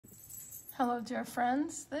Hello, dear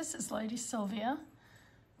friends. This is Lady Sylvia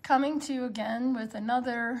coming to you again with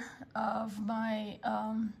another of my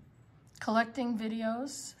collecting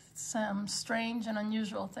videos, some strange and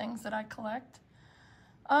unusual things that I collect.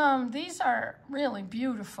 These are really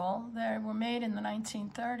beautiful. They were made in the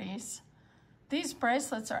 1930s. These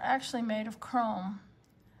bracelets are actually made of chrome,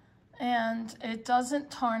 and it doesn't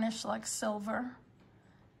tarnish like silver.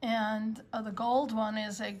 And the gold one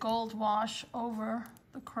is a gold wash over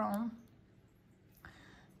the chrome.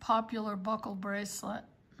 Popular buckle bracelet.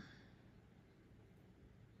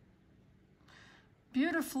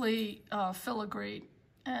 Beautifully filigreed.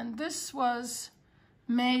 And this was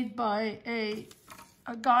made by a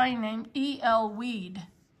guy named E.L. Weed,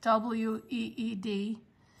 W-E-E-D.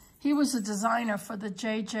 He was a designer for the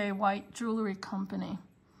J.J. White Jewelry Company,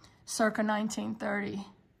 circa 1930.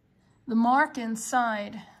 The mark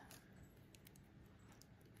inside,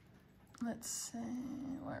 let's see,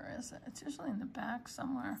 where is it? It's usually in the back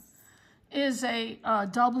somewhere, is a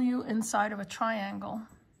W inside of a triangle.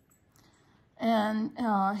 And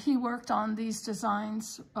he worked on these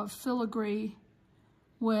designs of filigree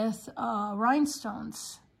with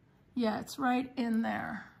rhinestones. Yeah, it's right in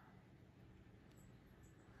there,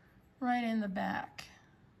 right in the back.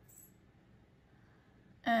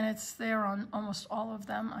 And it's there on almost all of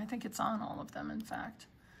them. I think it's on all of them, in fact.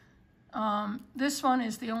 This one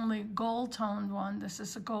is the only gold-toned one. This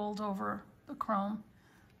is a gold over the chrome.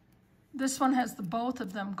 This one has both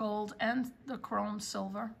of them, gold and the chrome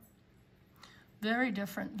silver. Very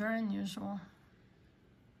different, very unusual.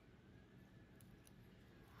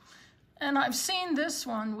 And I've seen this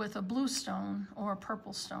one with a blue stone or a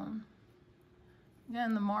purple stone.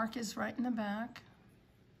 Again, the mark is right in the back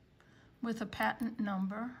with a patent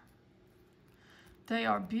number. They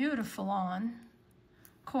are beautiful on.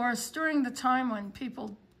 Of course, during the time when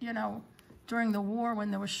people, during the war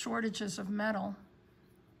when there were shortages of metal,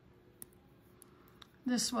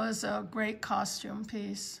 this was a great costume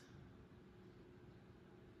piece.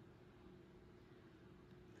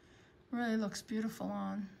 Really looks beautiful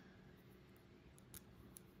on.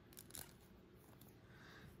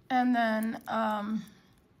 And then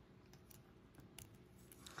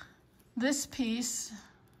this piece,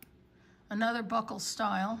 another buckle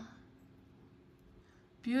style,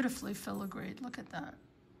 beautifully filigreed. Look at that.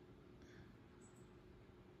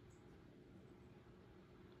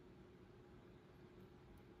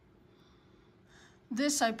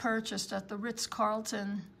 This I purchased at the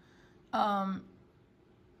Ritz-Carlton.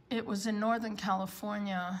 It was in Northern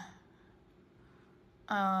California.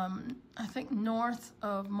 I think north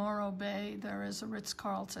of Morro Bay, there is a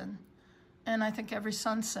Ritz-Carlton. And I think every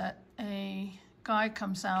sunset, a guy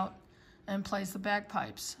comes out and plays the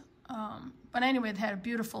bagpipes. But anyway, it had a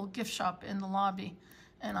beautiful gift shop in the lobby,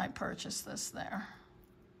 and I purchased this there.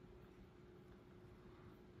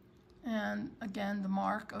 And again, the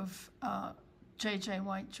mark of J.J.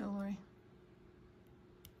 White Jewelry.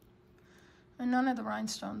 And none of the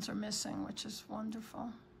rhinestones are missing, which is wonderful.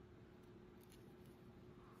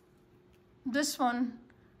 This one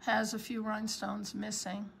has a few rhinestones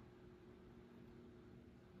missing.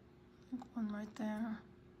 One right there.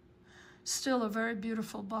 Still a very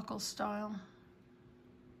beautiful buckle style.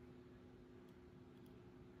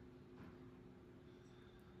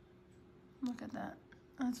 Look at that.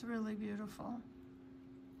 That's really beautiful.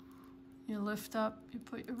 You lift up, you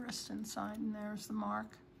put your wrist inside, and there's the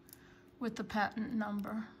mark with the patent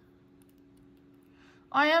number.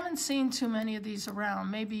 I haven't seen too many of these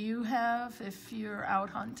around. Maybe you have if you're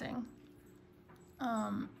out hunting.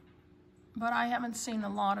 But I haven't seen a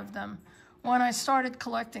lot of them. When I started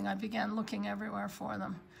collecting, I began looking everywhere for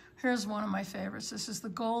them. Here's one of my favorites. This is the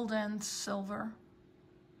gold and silver.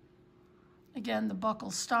 Again, the buckle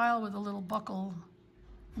style with a little buckle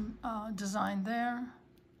design there.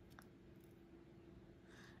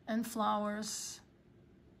 And flowers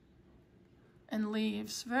and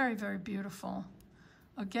leaves. Very, very beautiful.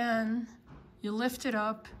 Again, you lift it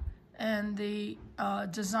up, and the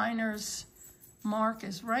designer's mark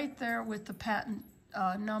is right there with the patent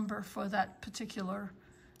number for that particular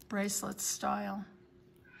bracelet style.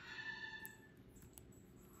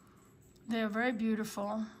 They are very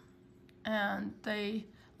beautiful, and they,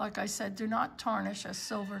 like I said, do not tarnish as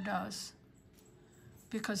silver does,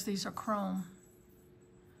 because these are chrome.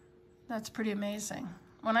 That's pretty amazing.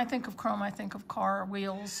 When I think of chrome, I think of car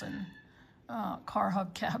wheels and car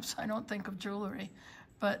hubcaps. I don't think of jewelry,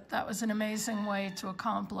 but that was an amazing way to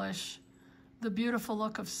accomplish the beautiful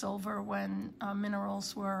look of silver when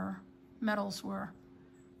metals were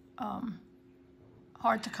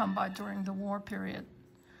hard to come by during the war period.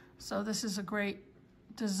 So this is a great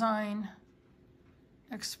design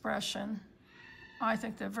expression I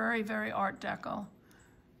think they're very, very Art Deco.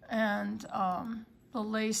 And the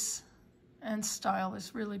lace and style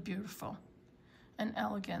is really beautiful and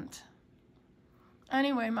elegant.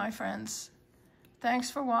 Anyway, my friends, thanks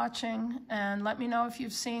for watching, and let me know if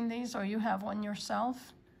you've seen these or you have one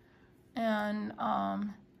yourself. And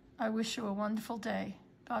I wish you a wonderful day.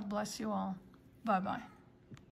 God bless you all. Bye-bye.